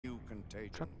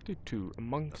contagion. Chapter 2,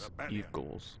 Amongst rebellion.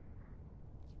 Eagles.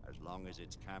 As long as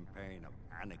its campaign of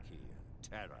anarchy and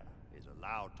terror is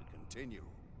allowed to continue,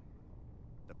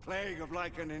 the plague of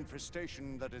lichen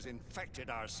infestation that has infected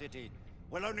our city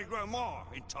will only grow more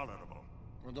intolerable.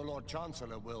 Well, the Lord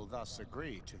Chancellor will thus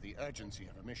agree to the urgency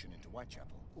of a mission into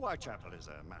Whitechapel. Whitechapel is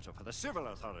a matter for the civil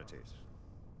authorities.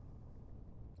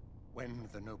 When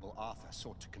the noble Arthur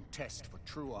sought to contest for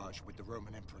truage with the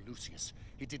Roman Emperor Lucius,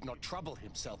 he did not trouble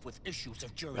himself with issues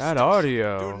of jurisdiction. That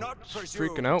audio Do not is presume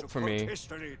freaking out to for quote me.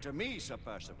 history to me, Sir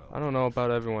Percival. I don't know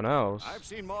about everyone else. I've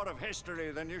seen more of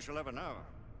history than you shall ever know.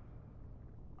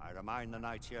 I remind the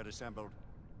knights here assembled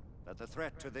that the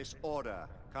threat to this order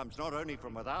comes not only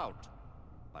from without,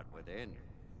 but within.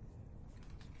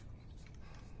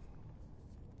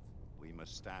 We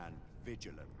must stand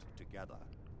vigilant together,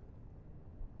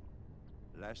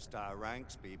 lest our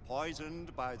ranks be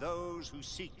poisoned by those who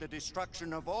seek the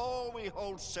destruction of all we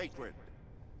hold sacred.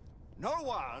 No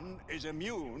one is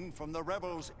immune from the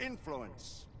rebels'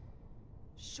 influence.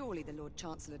 Surely the Lord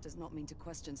Chancellor does not mean to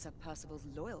question Sir Percival's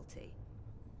loyalty.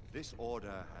 This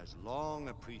order has long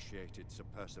appreciated Sir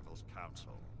Percival's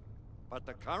counsel, but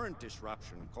the current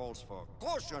disruption calls for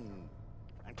caution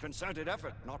and concerted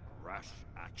effort, not rash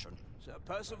action. Sir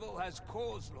Percival has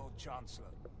cause, Lord Chancellor.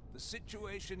 The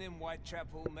situation in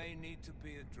Whitechapel may need to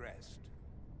be addressed.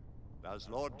 Does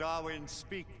Lord Darwin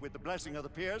speak with the blessing of the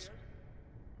peers?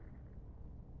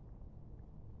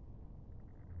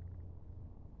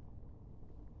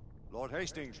 Lord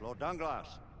Hastings, Lord Dunglass.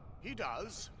 He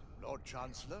does, Lord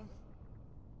Chancellor.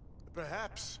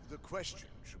 Perhaps the question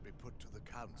should be put to the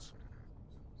Council.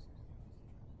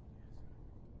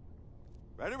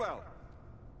 Very well.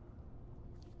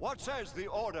 What says the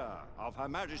Order of Her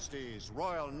Majesty's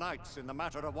Royal Knights in the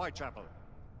matter of Whitechapel?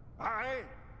 Aye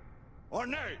or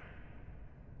nay?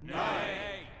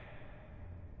 Nay!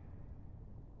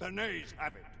 The nays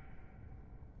have it.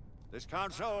 This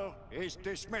council is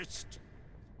dismissed.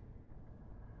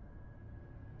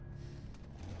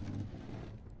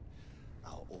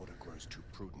 Our order grows too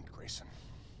prudent, Grayson.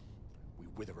 We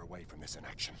wither away from this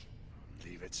inaction.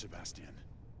 Leave it, Sebastian.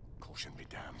 Caution be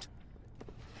damned.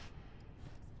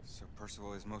 Sir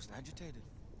Percival is most agitated.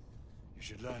 You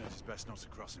should learn it is best not to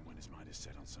cross him when his mind is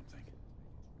set on something.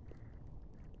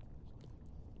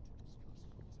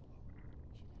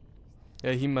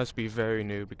 Yeah, he must be very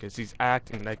new because he's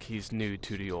acting like he's new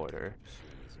to the order.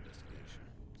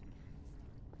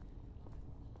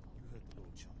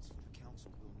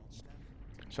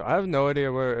 So I have no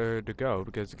idea where to go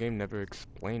because the game never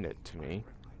explained it to me.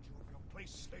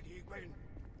 Please, Lady Egwene.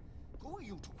 Who are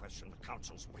you to question the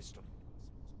Council's wisdom?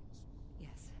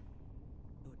 Yes,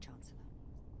 Lord Chancellor.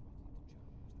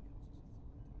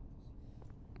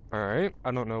 Alright,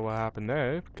 I don't know what happened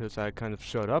there because I kind of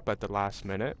showed up at the last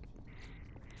minute.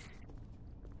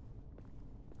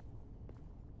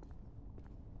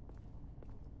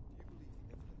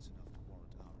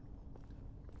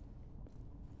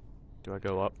 Do I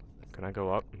go up? Can I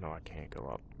go up? No, I can't go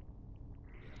up.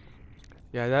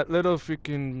 Yeah, that little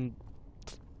freaking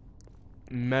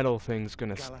metal thing's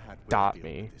gonna Galahad will stop deal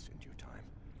me. with this in due time.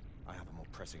 I have a more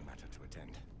pressing matter to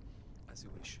attend. As you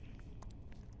wish.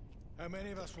 How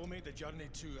many of us will make the journey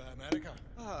to America?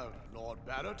 Lord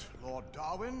Barrett, Lord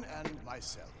Darwin, and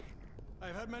myself.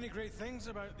 I've heard many great things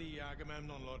about the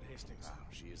Agamemnon, Lord Hastings.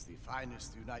 She is the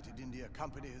finest the United India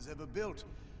Company has ever built.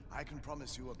 I can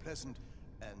promise you a pleasant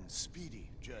and speedy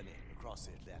journey across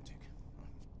the Atlantic.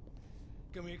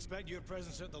 Can we expect your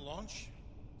presence at the launch,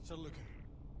 Sir Lucan?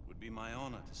 Would be my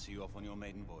honor to see you off on your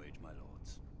maiden voyage, my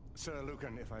lords. Sir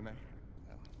Lucan, if I may.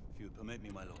 If you'd permit me,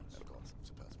 my lords. Of course,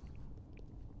 Sir Percival.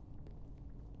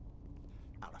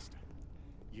 Alistair,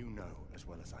 you know as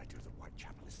well as I do that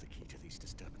Whitechapel is the key to these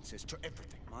disturbances, to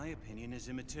everything. My opinion is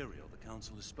immaterial. The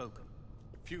council has spoken.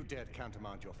 Few dared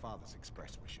countermand your father's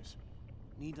express wishes.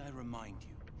 Need I remind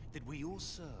you that we all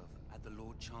serve at the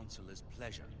Lord Chancellor's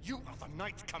pleasure? You are the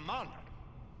Knight Commander!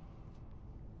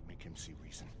 Make him see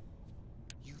reason.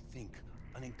 You think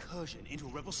an incursion into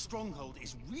a rebel stronghold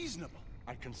is reasonable?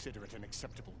 I consider it an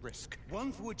acceptable risk.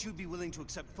 One for which you'd be willing to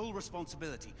accept full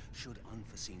responsibility should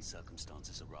unforeseen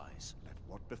circumstances arise. Let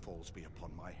what befalls be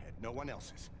upon my head, no one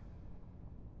else's.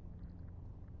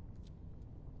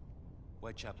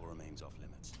 Whitechapel remains off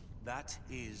limits. That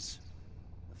is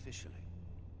officially.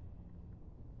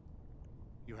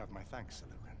 You have my thanks, Sir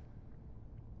Lucan.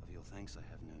 Of your thanks I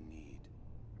have no need.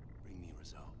 Bring me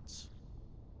results.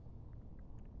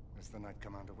 As the Knight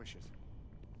Commander wishes.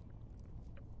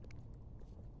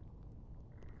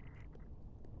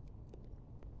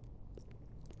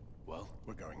 Well,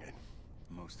 we're going in.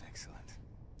 Most excellent.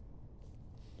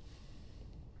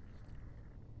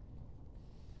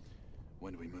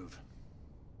 When do we move?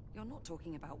 You're not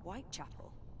talking about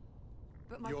Whitechapel.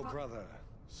 But my Your brother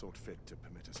sought fit to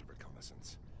permit us a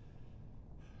reconnaissance.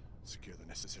 Secure the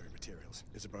necessary materials.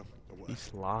 Isabel, a word.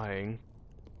 He's lying.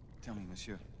 Tell me,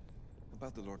 monsieur,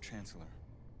 about the Lord Chancellor.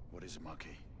 What is it, Marquis?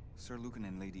 Sir Lucan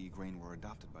and Lady Igraine were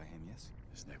adopted by him, yes?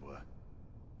 Yes, they were.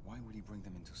 Why would he bring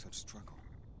them into such struggle?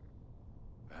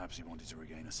 Perhaps he wanted to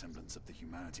regain a semblance of the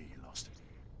humanity he lost.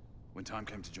 When time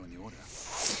came to join the Order,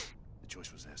 the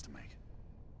choice was theirs to make.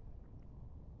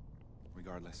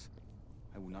 Regardless,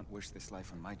 I would not wish this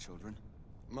life on my children.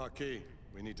 Marquis,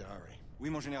 we need to hurry. Oui,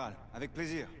 mon général. Avec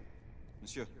plaisir.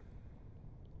 Monsieur.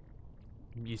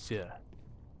 Yes, sir.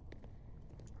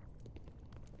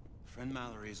 Friend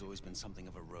Mallory has always been something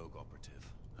of a rogue operative.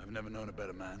 I've never known a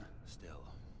better man. Still,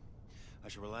 I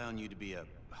should rely on you to be a,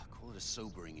 call it a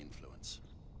sobering influence.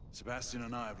 Sebastian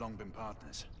and I have long been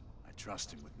partners. I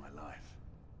trust him with my life.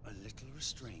 A little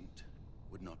restraint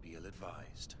would not be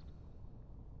ill-advised.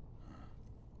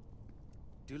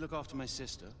 Do look after my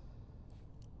sister,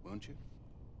 won't you?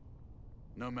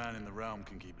 No man in the realm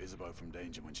can keep Isabeau from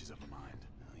danger when she's of a mind.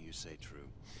 Oh, you say true.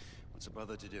 What's a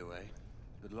brother to do, eh?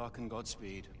 Good luck and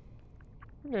Godspeed.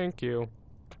 Thank you.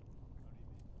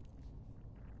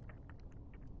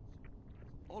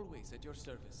 Always at your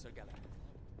service, Sir Galahad.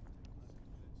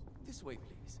 This way,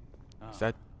 please. Is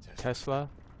that Tesla?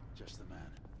 Just the man.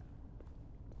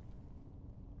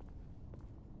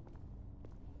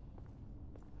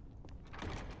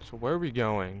 So where are we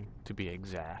going, to be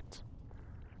exact?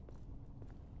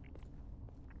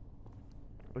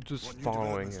 We're just What new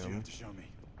following developments do you him. have to show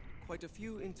me? Quite a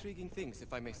few intriguing things,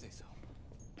 if I may say so.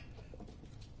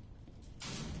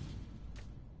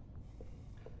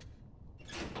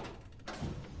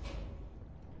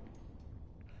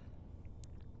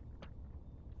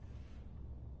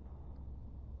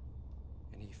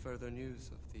 Any further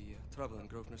news of the trouble in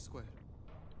Grosvenor Square?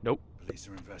 Nope. Police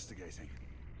are investigating.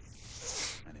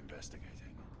 And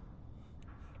investigating.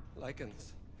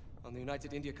 Lycans, on the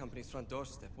United India Company's front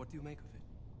doorstep. What do you make of it?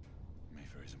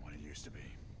 Mayfair isn't what it used to be.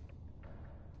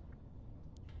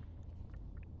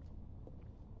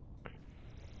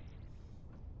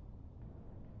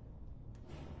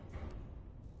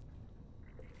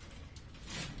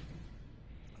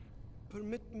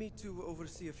 Permit me to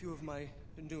oversee a few of my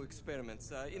new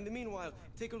experiments. In the meanwhile,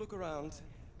 take a look around.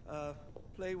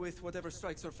 Play with whatever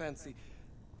strikes your fancy.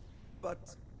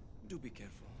 But do be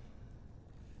careful.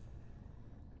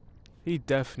 He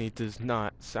definitely does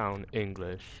not sound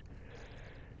English.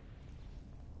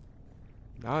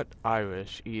 Not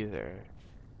Irish either.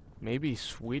 Maybe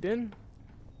Sweden?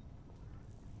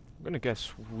 I'm gonna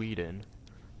guess Sweden.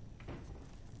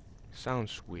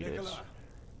 Sounds Swedish. Nicola,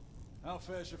 how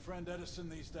fares your friend Edison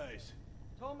these days?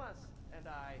 Thomas and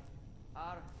I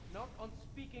are not on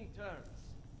speaking terms.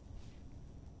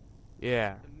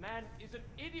 Yeah, The man is an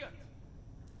idiot.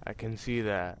 I can see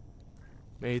that.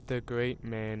 May the great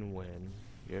man win.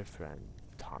 Your friend,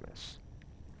 Thomas.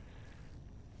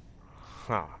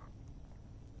 Huh.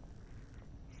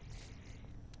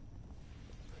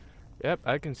 Yep,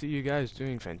 I can see you guys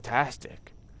doing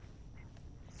fantastic.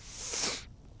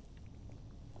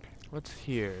 What's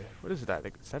here? What is that?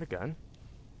 Is that a gun?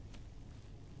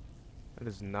 That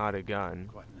is not a gun.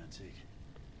 Quite an antique.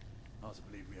 Hard to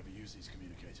believe we ever use these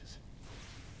communicators.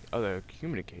 Other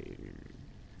communicator.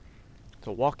 It's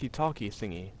a walkie-talkie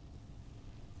thingy.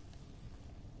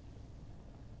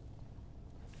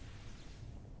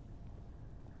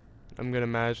 I'm gonna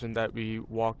imagine that we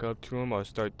walk up to him or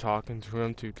start talking to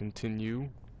him to continue.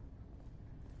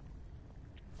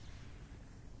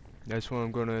 That's what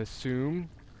I'm gonna assume.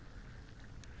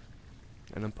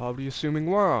 And I'm probably assuming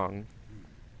wrong.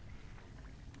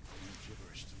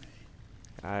 Gibberish to me.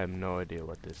 I have no idea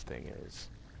what this thing is.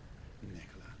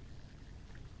 Nicola,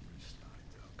 you sly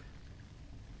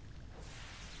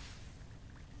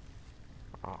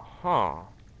dog. Uh-huh.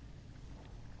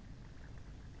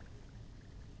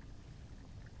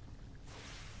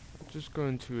 I'm just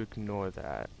going to ignore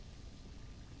that.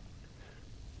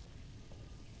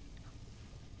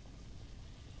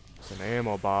 It's an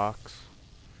ammo box.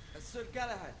 Sir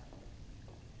Galahad.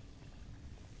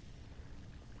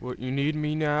 What, you need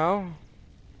me now?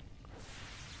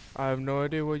 I have no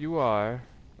idea what you are.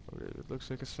 It looks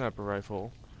like a sniper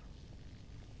rifle.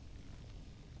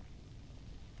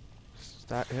 Is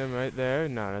that him right there?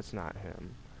 No, that's not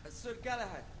him. Sir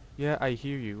Galahad. Yeah, I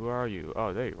hear you. Where are you?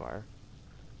 Oh, there you are.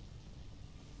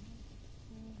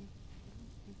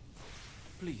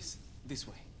 Please, this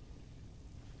way.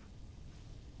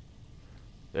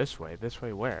 This way? This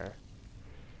way where?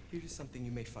 Here is something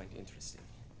you may find interesting.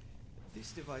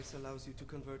 This device allows you to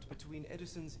convert between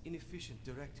Edison's inefficient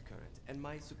direct current and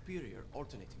my superior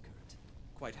alternating current.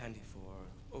 Quite handy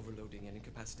for overloading and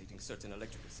incapacitating certain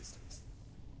electrical systems.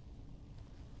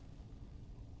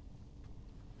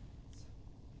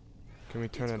 Can we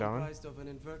turn it on? It's comprised of an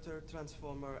inverter,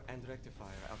 transformer, and rectifier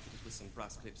outfitted with some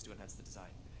brass clips to enhance the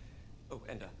design. Oh,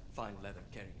 and a fine leather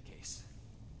carrying case.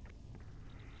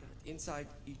 Inside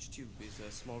each tube is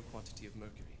a small quantity of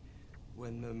mercury.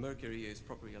 When the mercury is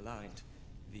properly aligned,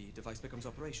 the device becomes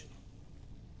operational.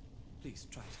 Please,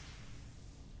 try it.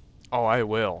 Oh, I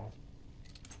will.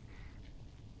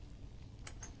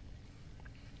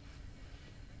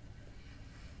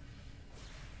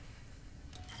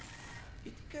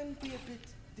 It can be a bit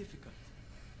difficult.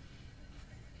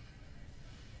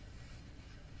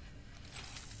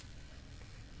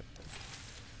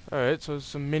 Alright, so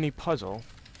it's a mini puzzle.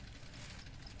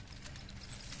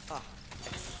 Ah.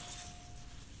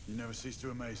 You never cease to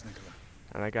amaze, Nicola.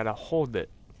 And I gotta hold it.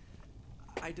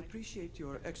 I'd appreciate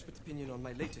your expert opinion on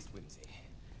my latest whimsy.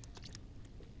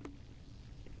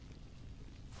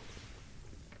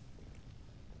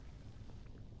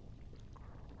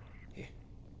 Here.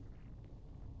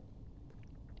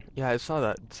 Yeah, I saw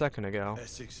that a second ago.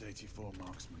 S684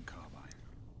 marksman carbine.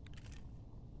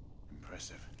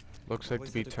 Impressive. Looks like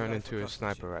to be turned into a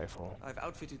sniper rifle. I've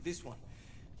outfitted this one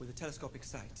with a telescopic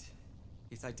sight.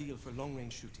 It's ideal for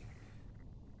long-range shooting.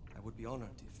 I would be honored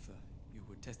if you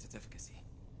would test its efficacy.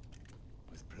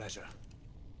 With pleasure.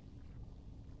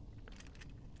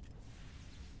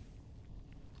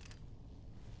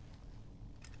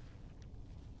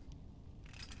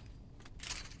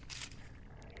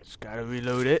 Just gotta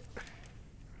reload it.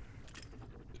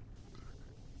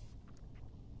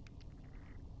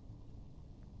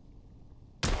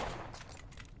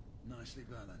 Nicely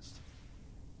balanced.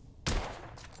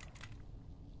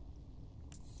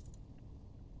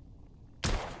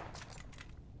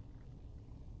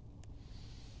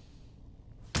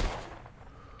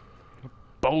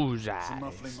 Bullseye. Some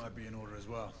muffling might be in order as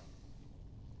well.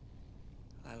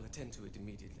 I'll attend to it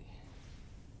immediately.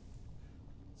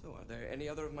 So, are there any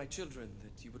other of my children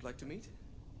that you would like to meet?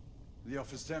 The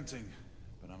offer's tempting,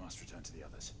 but I must return to the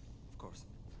others. Of course.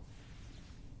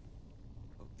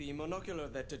 Oh, the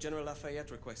monocular that General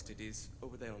Lafayette requested is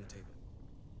over there on the table.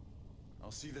 I'll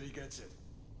see that he gets it.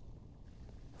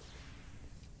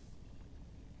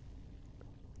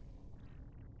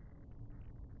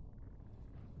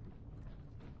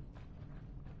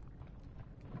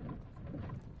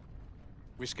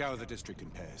 We scour the district in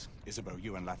pairs. Isabeau,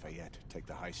 you and Lafayette take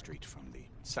the high street from the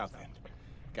south end.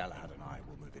 Galahad and I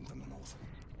will move in from the north.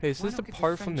 Hey, is this the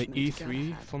part from the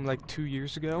E3 from like 2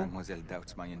 years ago? Mademoiselle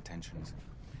doubts my intentions.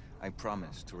 I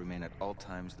promise to remain at all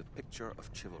times the picture of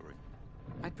chivalry.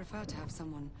 I'd prefer to have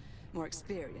someone more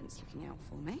experienced looking out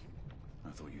for me.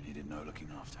 I thought you needed no looking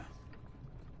after.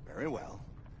 Very well.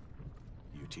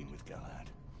 You team with Galahad.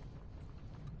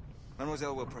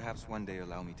 Mademoiselle will perhaps one day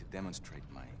allow me to demonstrate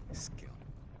my skill.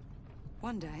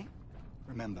 One day?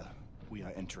 Remember, we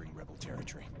are entering rebel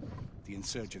territory. The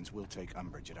insurgents will take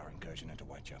umbrage at our incursion into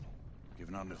Whitechapel.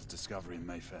 Given our little discovery in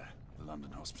Mayfair, the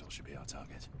London hospital should be our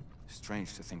target.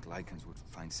 Strange to think Lycans would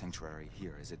find sanctuary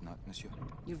here, is it not, monsieur?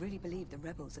 You really believe the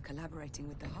rebels are collaborating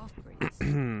with the half-breeds?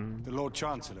 The Lord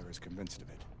Chancellor is convinced of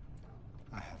it.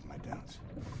 I have my doubts.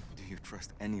 Do you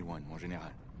trust anyone, mon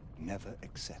général? Never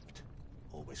accept.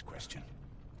 Always question.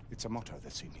 It's a motto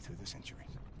that's seen me through the centuries.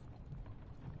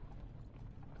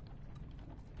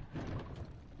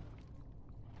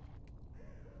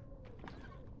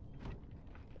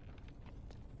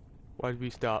 Why did we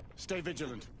stop? Stay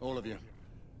vigilant, all of you.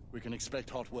 We can expect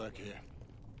hot work here.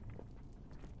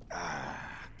 Ah,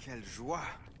 quelle joie!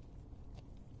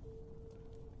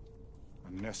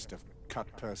 A nest of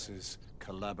cut-purses,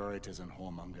 collaborators, and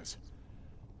whoremongers.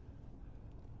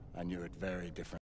 I knew it very different.